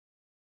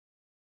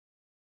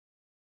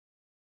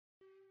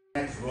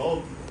next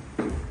row,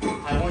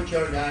 I want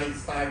your guys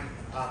start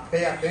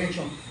pay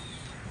attention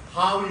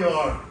how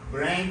your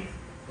brain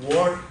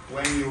work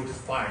when you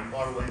spar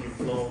or when you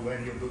flow,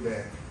 when you do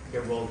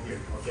the roll here,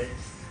 okay?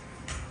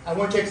 I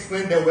want to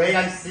explain the way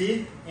I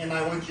see, and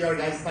I want your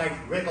guys start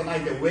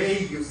recognize the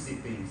way you see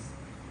things.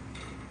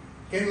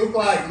 Can look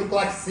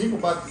like simple,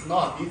 but it's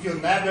not. If you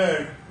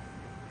never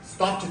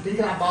stop to think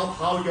about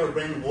how your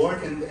brain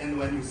works and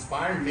when you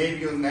spar, maybe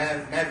you'll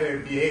never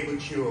be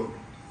able to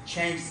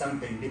change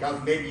something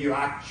because maybe you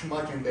act too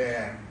much in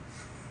the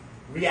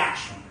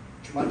reaction,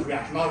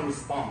 not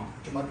respond,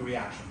 too much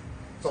reaction.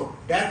 So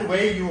that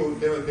way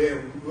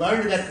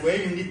learn that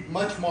way, you need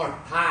much more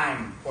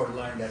time for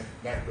learn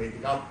that way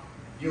because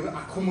you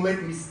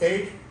accumulate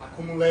mistake,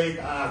 accumulate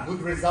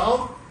good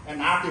result,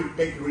 and after you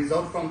take the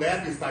result from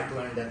that, you start to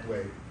learn that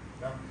way.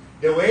 You know?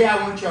 The way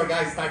I want your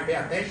guys start pay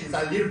attention is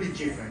a little bit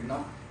different. You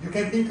know? You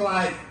can think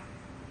like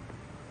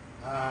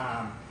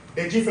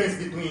the difference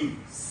between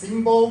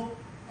symbol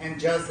and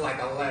just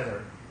like a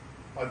letter,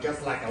 or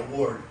just like a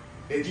word.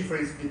 The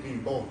difference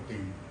between both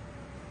things.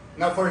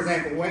 Now, for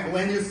example,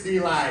 when you see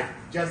like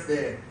just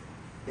the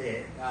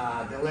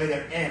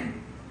letter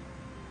M,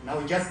 now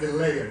just the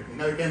letter. You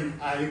know,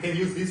 you can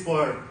use this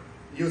for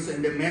use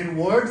in the main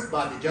words,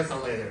 but it's just a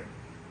letter.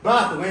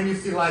 But when you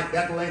see like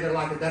that letter,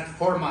 like that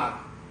format,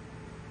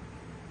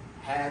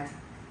 head,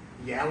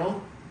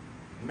 yellow,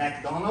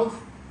 McDonald's,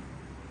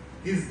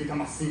 this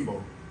become a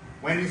symbol.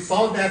 When you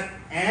saw that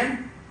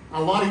M,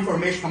 a lot of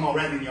information come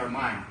already in your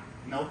mind.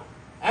 You know,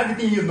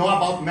 everything you know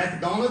about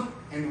McDonald's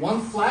in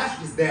one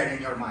flash is there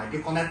in your mind.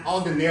 You connect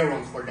all the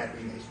neurons for that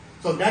image.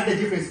 So that's the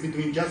difference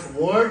between just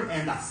word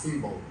and a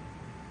symbol.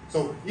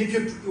 So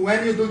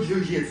when you do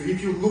jiu-jitsu,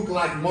 if you look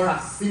like more a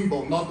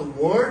symbol, not a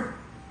word,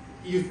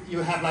 you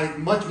have like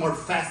much more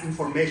fast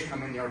information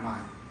coming in your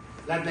mind.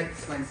 Let's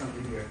explain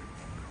something here.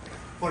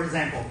 For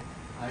example,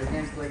 I can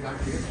explain that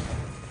here.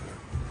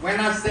 When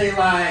I say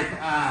like,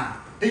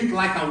 think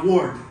like a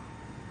word,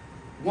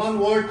 one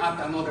word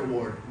after another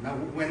word. Now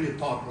when you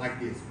talk like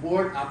this,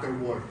 word after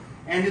word.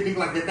 And you think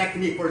like the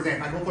technique, for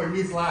example, I go for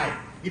knee slide.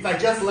 If I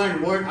just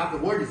learn word after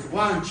word, it's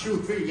 1, 2,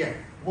 3, yeah.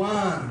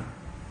 1,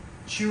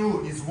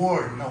 2 is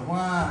word. No,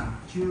 1,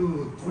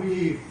 2,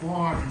 3,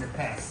 4 in the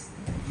pass.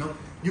 No,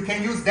 you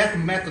can use that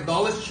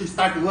methodology to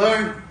start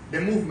learn the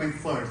movement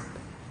first.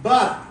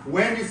 But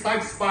when you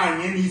start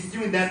sparring and you're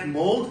still in that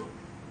mode,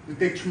 you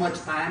take too much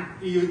time.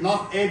 You're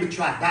not able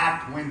to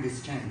adapt when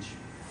this change.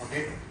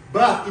 Okay.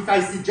 But if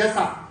I see just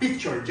a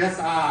picture, just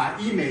an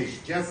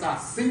image, just a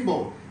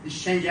symbol, it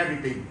changes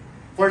everything.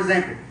 For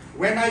example,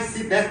 when I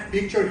see that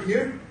picture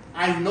here,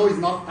 I know it's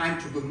not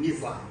time to do knee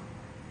slide.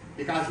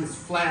 Because he's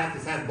flat,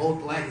 he's had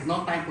both legs, it's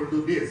not time to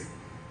do this.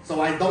 So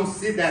I don't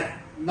see that,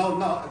 no,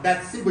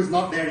 that symbol is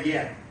not there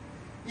yet.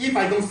 If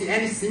I don't see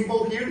any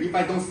symbol here, if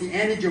I don't see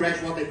any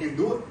direction what I can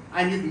do,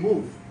 I need to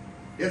move.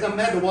 Doesn't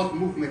matter what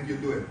movement you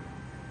do it.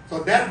 So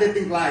that's the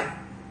thing, like,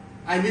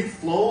 I need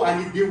flow, I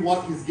need to do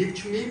what he's giving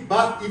to me,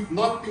 but if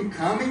nothing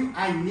coming,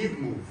 I need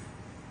move.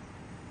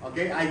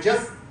 Okay, I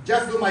just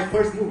do my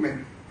first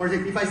movement. For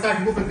example, if I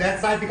start moving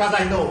that side, because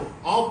I know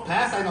all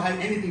pass, I don't have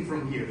anything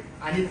from here.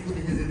 I need to put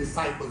it in the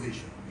side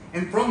position.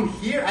 And from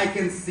here, I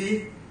can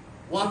see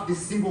what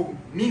this symbol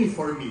means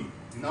for me.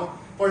 You know,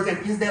 for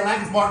example, if the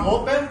leg is more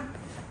open,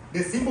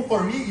 the symbol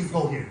for me is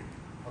go here.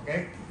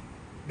 Okay,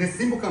 the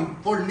symbol come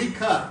for knee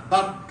cut,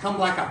 but come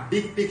like a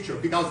big picture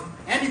because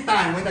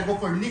anytime when I go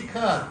for knee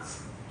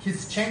cuts,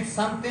 he's changed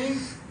something,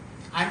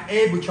 I'm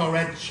able to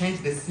already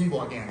change the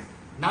symbol again.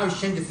 Now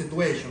it's changed the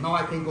situation. Now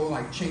I can go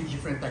like change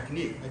different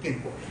technique. I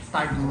can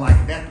start to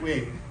like that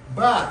way.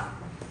 But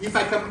if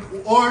I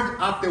come word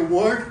after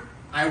word,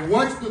 I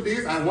want to do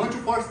this, I want to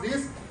force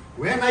this.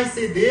 When I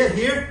say this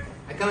here,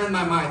 I come in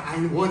my mind,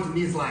 I want to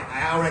knee slide.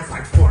 I already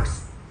start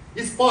force.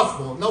 It's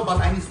possible, no,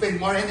 but I need to spend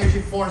more energy,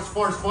 force.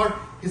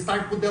 You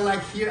start to put the leg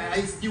here,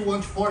 I still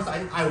want to force,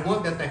 I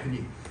want that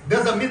technique.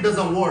 Doesn't mean it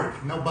doesn't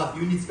work, no, but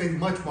you need to spend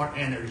much more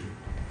energy.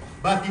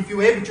 But if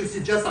you're able to see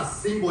just a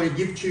symbol and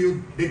give to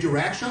you the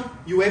direction,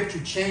 you're able to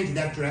change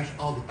that direction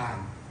all the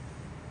time.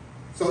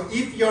 So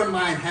if your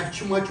mind have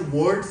too much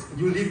words,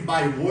 you live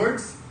by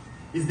words,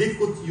 it's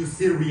difficult to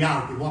see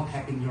reality, what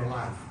happened in your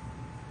life.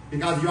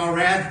 Because you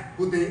already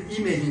put the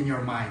image in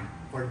your mind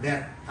for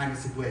that kind of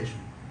situation.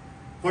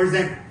 For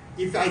example,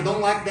 if I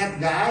don't like that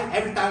guy,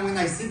 every time when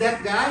I see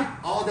that guy,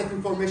 all that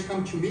information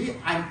comes to me,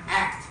 I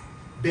act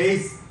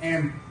based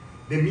on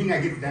the meaning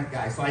I give to that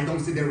guy. So I don't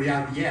see the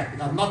reality yet,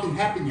 because nothing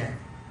happened yet.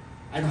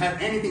 I don't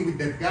have anything with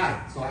that guy,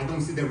 so I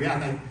don't see the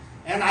reality.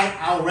 And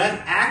I already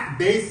act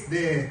based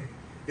the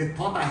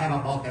thought I have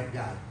about that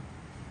guy.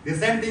 The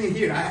same thing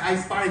here, I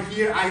spar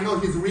here, I know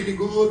he's really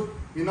good,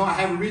 you know, I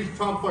have really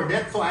strong for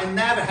that, so I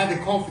never have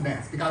the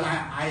confidence, because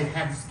I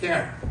have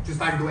scared to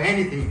start doing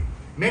anything.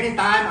 Many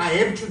times I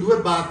able to do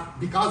it, but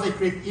because I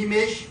create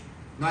image, you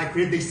know, I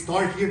create the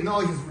story here, no,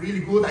 he's really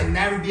good, I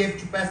never be able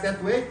to pass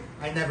that way,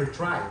 I never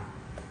try.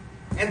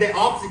 And the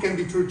opposite can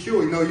be true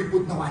too, you know, you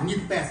put, no, I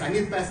need to pass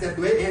that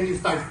way, and you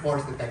start to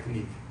force the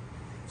technique.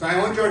 So I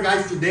want your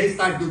guys today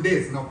start do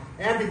this, you know,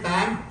 every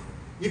time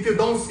If you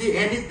don't see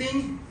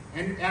anything,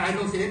 and I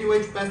don't see any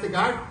way to pass the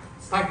guard,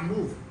 start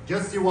move.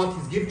 Just see what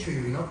he's giving to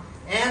you, you know.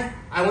 And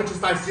I want you to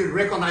start to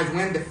recognize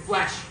when the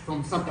flash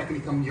from some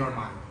technique comes in your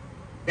mind.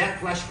 That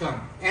flash comes,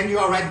 and you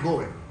are already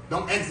going.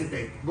 Don't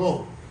hesitate,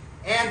 go.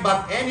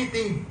 But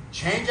anything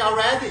change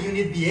already, you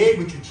need to be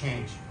able to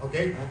change,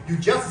 okay? You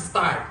just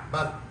start,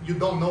 but you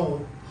don't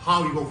know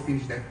how you will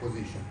finish that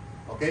position,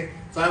 okay?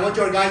 So I want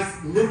your guys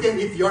looking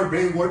if your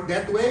brain works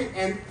that way,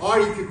 or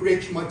if you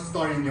create too much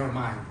story in your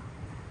mind.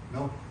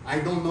 No, I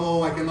don't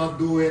know, I cannot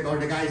do it, or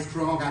the guy is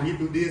strong, I need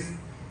to do this.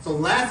 So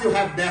last you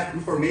have that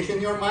information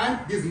in your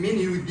mind, this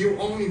means you will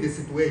deal only in the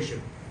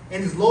situation.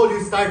 And slowly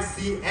you start to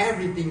see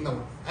everything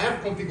now.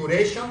 Every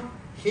configuration,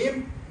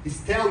 him is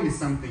telling me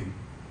something.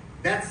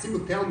 That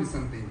symbol tells me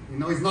something. You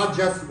know, it's not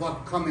just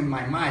what comes in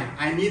my mind.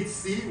 I need to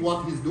see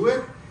what he's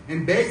doing,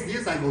 and based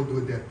this, I go do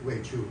it that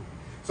way too.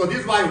 So this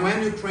is why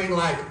when you train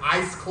like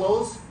eyes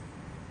closed,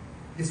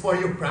 it's for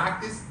your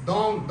practice.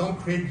 Don't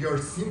create your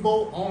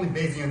symbol only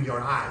based on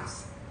your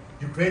eyes.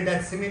 You create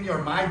that symbol in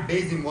your mind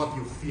based on what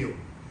you feel.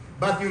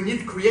 But you need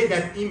to create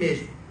that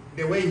image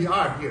the way you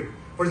are here.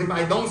 For example,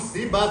 I don't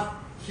see, but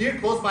here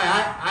close my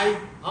eye, I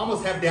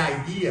almost have the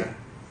idea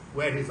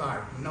where his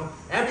are. You know,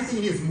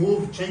 everything is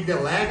moved, change the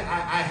leg.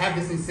 I have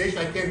the sensation.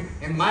 I can,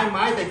 in my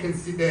mind, I can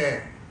see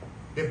the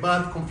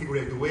butt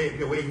configured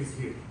the way he's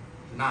here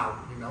now.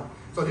 You know,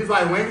 so this is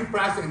why when you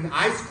practice and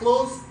eyes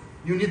closed,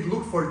 you need to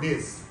look for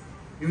this.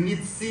 You need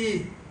to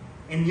see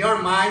in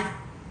your mind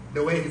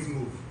the way he's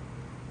moved,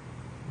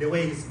 the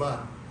way his butt.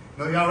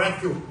 You know, you already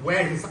feel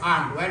where his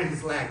arm, where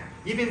his leg.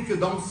 Even if you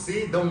don't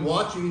see, don't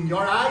watch in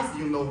your eyes,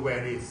 you know where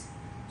it is.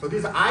 So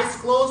this eyes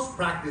closed,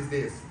 practice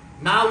this.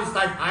 Now you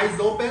start eyes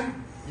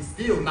open,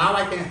 still, now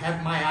I can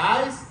have my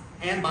eyes,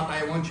 but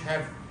I want to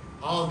have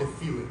all the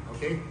feeling,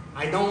 okay?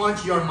 I don't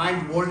want your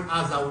mind to work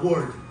as a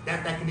word,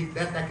 that technique,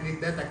 that technique,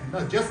 that technique.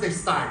 No, just the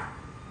start.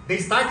 The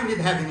start you need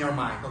to have in your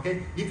mind,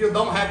 okay? If you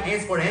don't have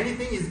answer for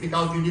anything, it's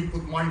because you need to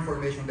put more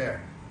information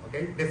there,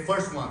 okay? The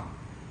first one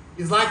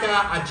is like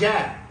a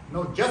jab.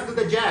 No, just do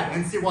the jab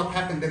and see what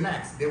happens the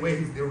next, the way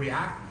they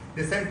react.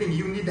 The same thing,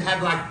 you need to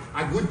have like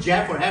a good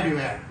jab for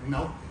everywhere, you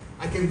know?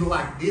 I can do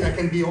like this, I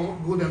can be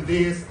good on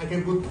this, I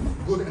can put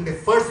good in the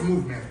first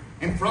movement.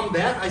 And from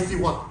that, I see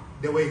what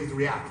the way he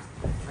reacts.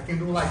 I can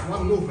do like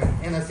one movement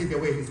and I see the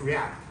way he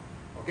reacts.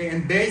 Okay,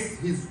 and base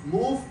his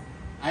move,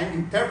 I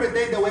interpret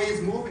the way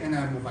he's move and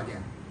I move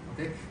again.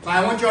 Okay, so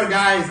I want your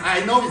guys,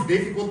 I know it's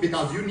difficult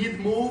because you need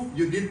move,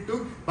 you need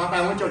to, but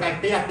I want your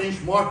guys pay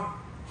attention more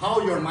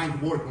how your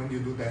mind works when you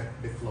do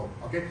the flow.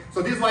 Okay,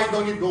 so this is why you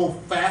don't need to go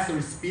fast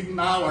or speed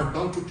now or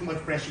don't put too much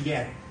pressure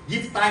yet.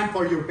 Give time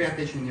for you to pay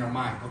attention in your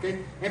mind, okay?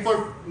 And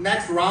for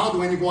next round,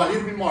 when you go a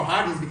little bit more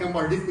hard, it's become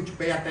more difficult to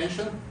pay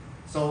attention.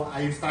 So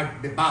I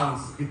start the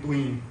balance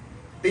between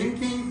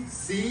thinking,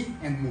 see,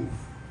 and move,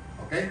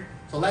 okay?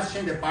 So let's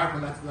change the part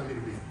and let's do a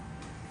little bit.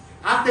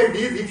 After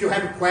this, if you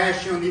have a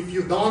question, if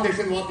you don't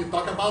understand what you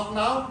talk about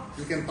now,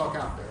 you can talk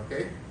after,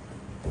 okay?